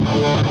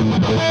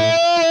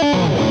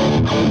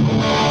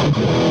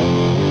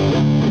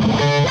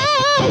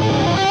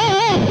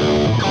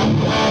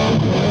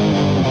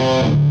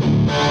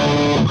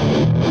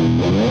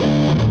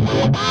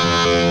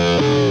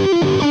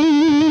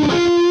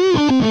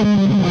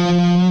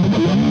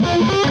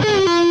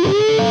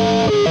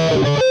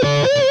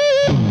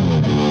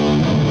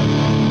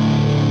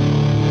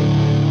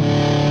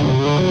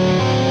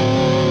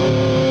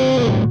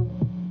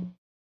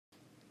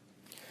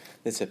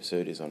This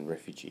episode is on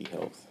refugee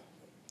health.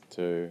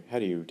 So, how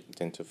do you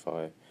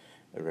identify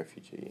a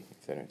refugee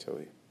if they don't tell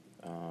you?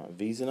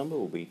 Visa number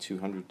will be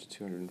 200 to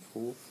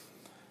 204,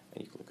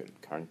 and you can look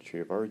at country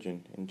of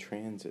origin and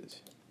transit.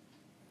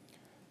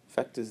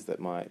 Factors that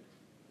might,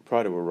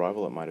 prior to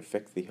arrival, that might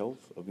affect the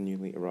health of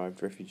newly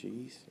arrived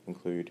refugees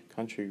include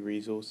country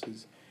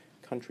resources,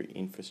 country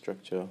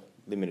infrastructure,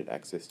 limited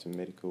access to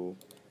medical,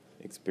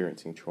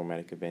 experiencing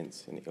traumatic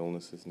events and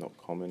illnesses not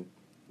common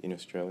in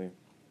Australia.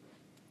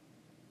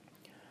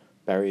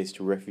 Barriers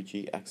to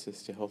refugee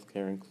access to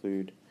healthcare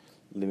include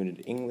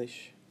limited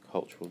English,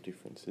 cultural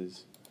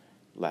differences,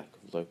 lack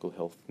of local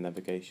health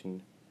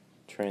navigation,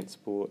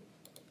 transport,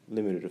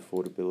 limited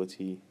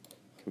affordability,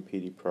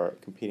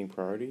 competing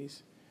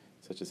priorities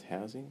such as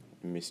housing,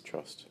 and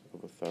mistrust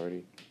of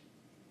authority.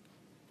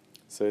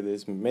 So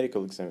there's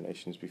medical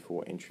examinations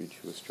before entry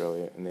to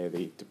Australia, and they're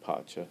the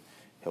departure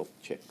health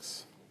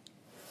checks.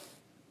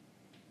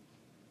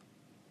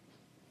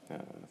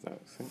 That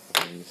makes sense.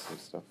 I missed some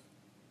stuff.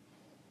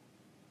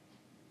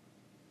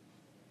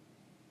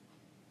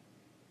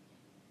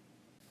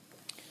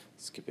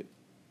 Skip it.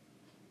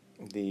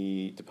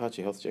 The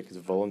departure health check is a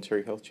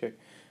voluntary health check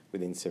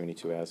within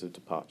 72 hours of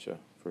departure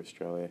for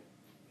Australia.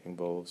 It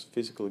involves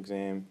physical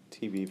exam,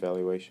 TB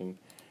evaluation,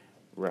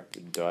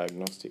 rapid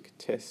diagnostic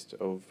test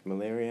of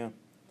malaria,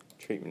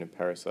 treatment of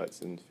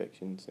parasites and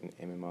infections, and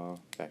MMR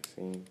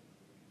vaccine.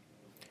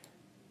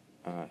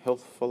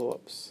 Health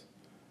follow-ups.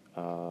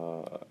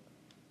 The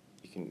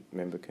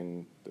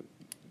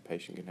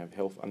patient can have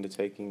health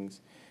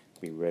undertakings,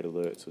 be red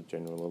alerts or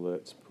general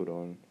alerts put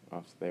on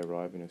after they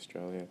arrive in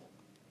Australia.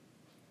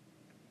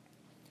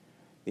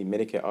 The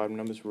Medicare item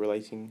numbers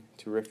relating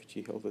to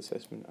refugee health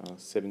assessment are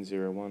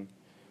 701,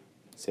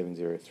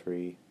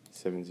 703,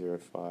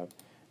 705,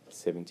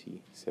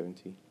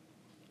 7070.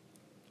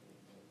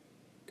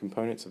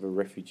 Components of a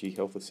refugee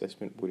health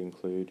assessment would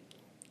include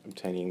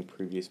obtaining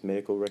previous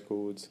medical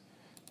records,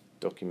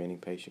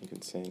 documenting patient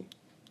consent,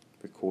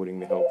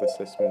 recording the health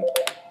assessment,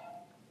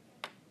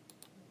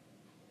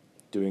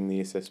 doing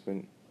the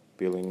assessment,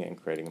 billing and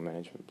creating a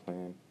management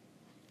plan.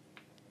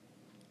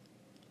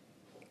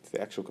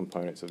 The actual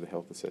components of the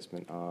health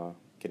assessment are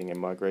getting a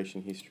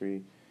migration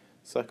history,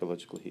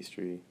 psychological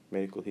history,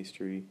 medical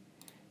history,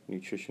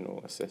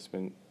 nutritional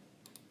assessment,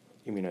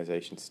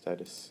 immunisation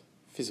status,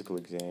 physical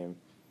exam,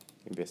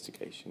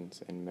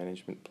 investigations and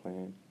management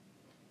plan.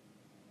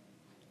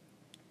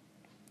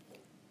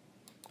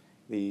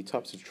 The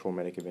types of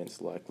traumatic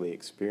events likely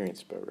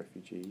experienced by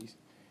refugees,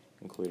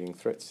 including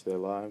threats to their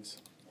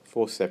lives,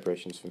 forced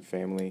separations from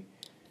family,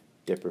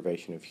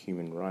 deprivation of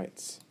human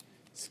rights,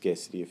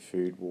 scarcity of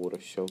food, water,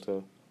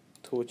 shelter,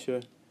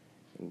 torture,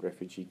 and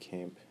refugee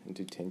camp and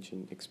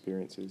detention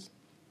experiences.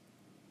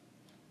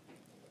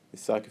 The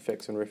psych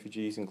effects on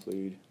refugees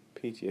include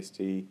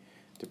PTSD,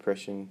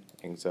 depression,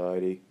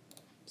 anxiety,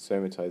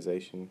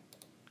 somatization,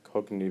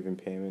 cognitive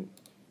impairment,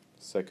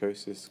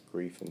 psychosis,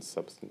 grief, and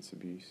substance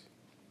abuse.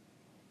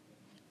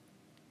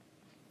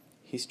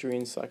 History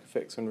and psych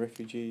effects on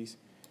refugees.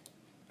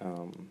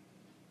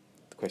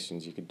 The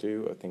questions you could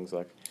do are things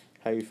like,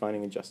 how are you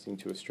finding adjusting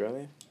to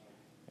Australia?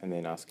 And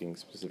then asking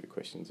specific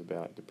questions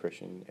about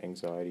depression,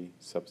 anxiety,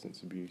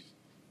 substance abuse.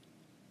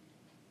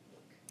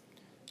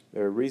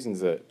 There are reasons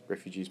that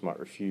refugees might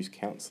refuse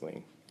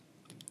counselling,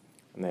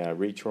 and they are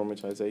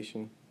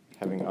re-traumatisation,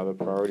 having other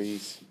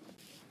priorities,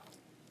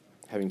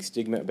 having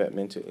stigma about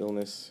mental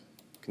illness,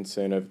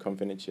 concern over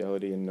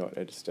confidentiality and not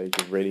at a stage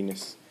of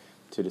readiness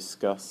to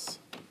discuss.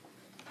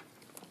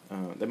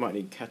 They might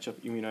need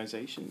catch-up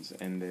immunisations,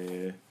 and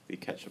the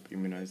catch-up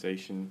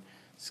immunisation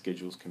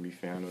schedules can be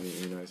found on the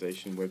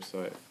immunisation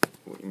website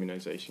or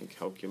immunisation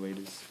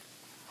calculators.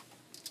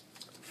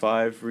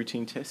 5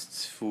 routine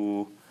tests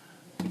for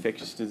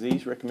infectious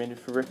disease recommended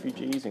for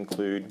refugees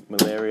include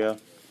malaria,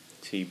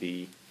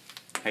 TB,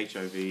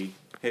 HIV,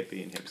 Hep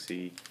B and Hep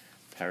C,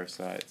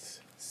 parasites,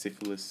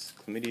 syphilis,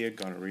 chlamydia,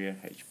 gonorrhea,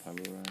 H.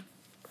 pylori.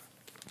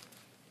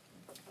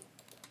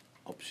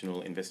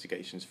 Optional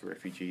investigations for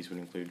refugees would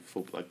include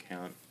full blood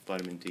count,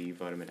 vitamin D,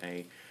 vitamin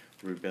A,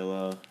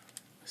 rubella,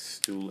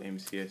 stool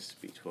MCS,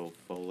 B12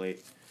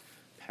 folate,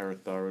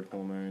 parathyroid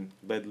hormone,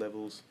 lead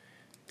levels,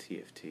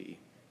 TFT.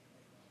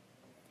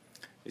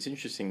 It's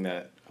interesting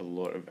that a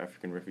lot of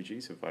African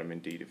refugees have vitamin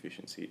D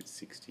deficiency at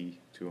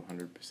 60 to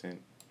 100%.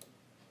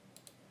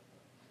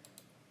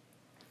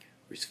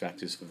 Risk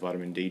factors for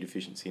vitamin D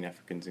deficiency in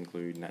Africans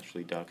include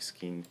naturally dark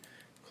skin,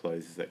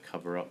 clothes that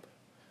cover up,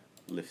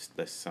 less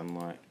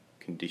sunlight,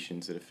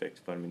 conditions that affect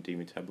vitamin D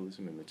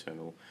metabolism, and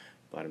maternal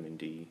vitamin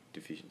D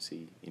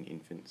deficiency in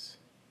infants.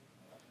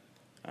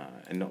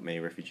 and not many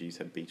refugees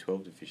have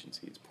B12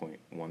 deficiency. It's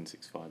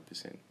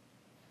 0.165%.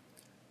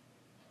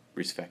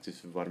 Risk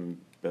factors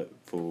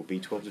for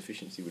B12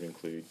 deficiency would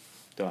include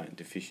diet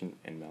deficient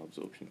and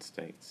malabsorption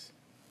states.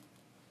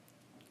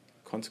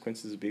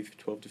 Consequences of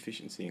B12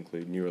 deficiency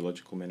include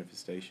neurological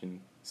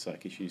manifestation,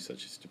 psych issues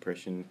such as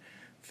depression,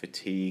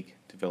 fatigue,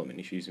 development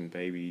issues in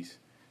babies,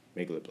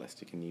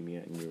 megaloblastic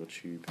anemia, and neural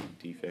tube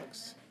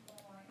defects.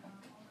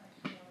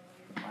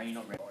 Are you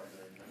not ready?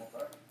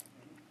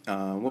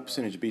 What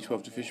percentage of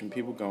B12 deficient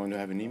people go on to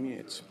have anemia?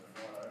 It's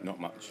not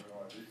much.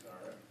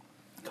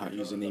 Can't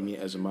use anemia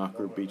as a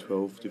marker of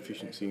B12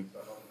 deficiency.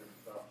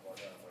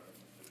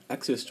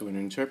 Access to an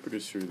interpreter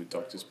is through the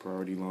doctor's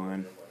priority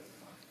line.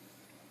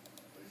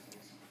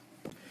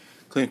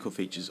 Clinical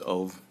features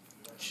of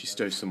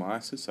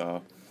schistosomiasis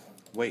are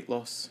weight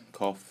loss,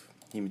 cough,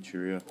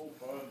 hematuria,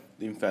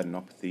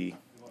 lymphadenopathy,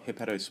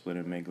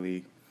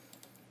 hepatosplenomegaly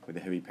with a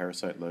heavy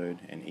parasite load,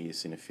 and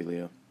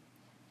eosinophilia.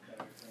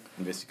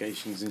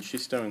 Investigations in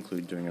schisto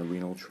include doing a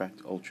renal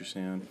tract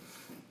ultrasound.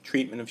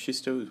 Treatment of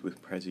schisto is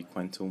with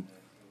praziquantel.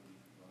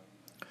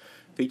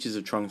 Features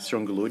of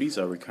strongyloides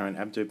are recurrent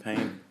abdo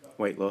pain,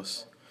 weight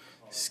loss,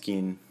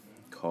 skin,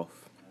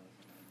 cough,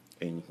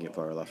 and you can get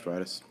viral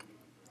arthritis.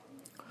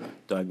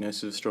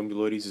 Diagnosis of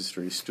strongyloides is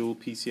through stool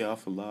PCR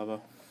for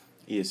larva,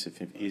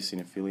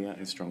 eosinophilia,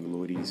 and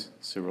strongyloides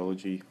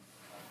serology.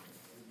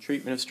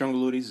 Treatment of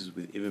strongyloides is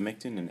with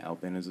ivermectin and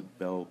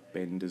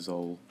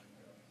albendazole.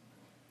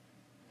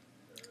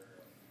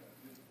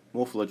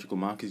 Morphological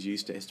markers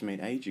used to estimate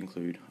age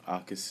include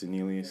arcus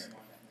senilius,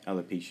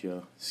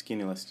 alopecia,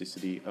 skin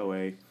elasticity,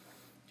 OA,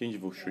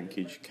 gingival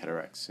shrinkage,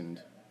 cataracts,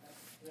 and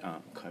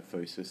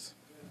kyphosis.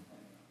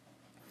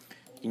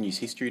 You can use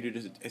history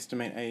to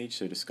estimate age,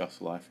 so discuss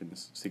life and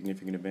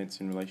significant events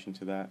in relation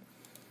to that,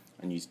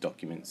 and use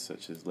documents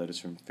such as letters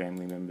from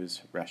family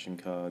members, ration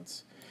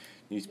cards,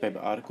 newspaper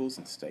articles,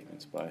 and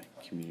statements by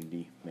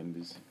community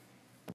members.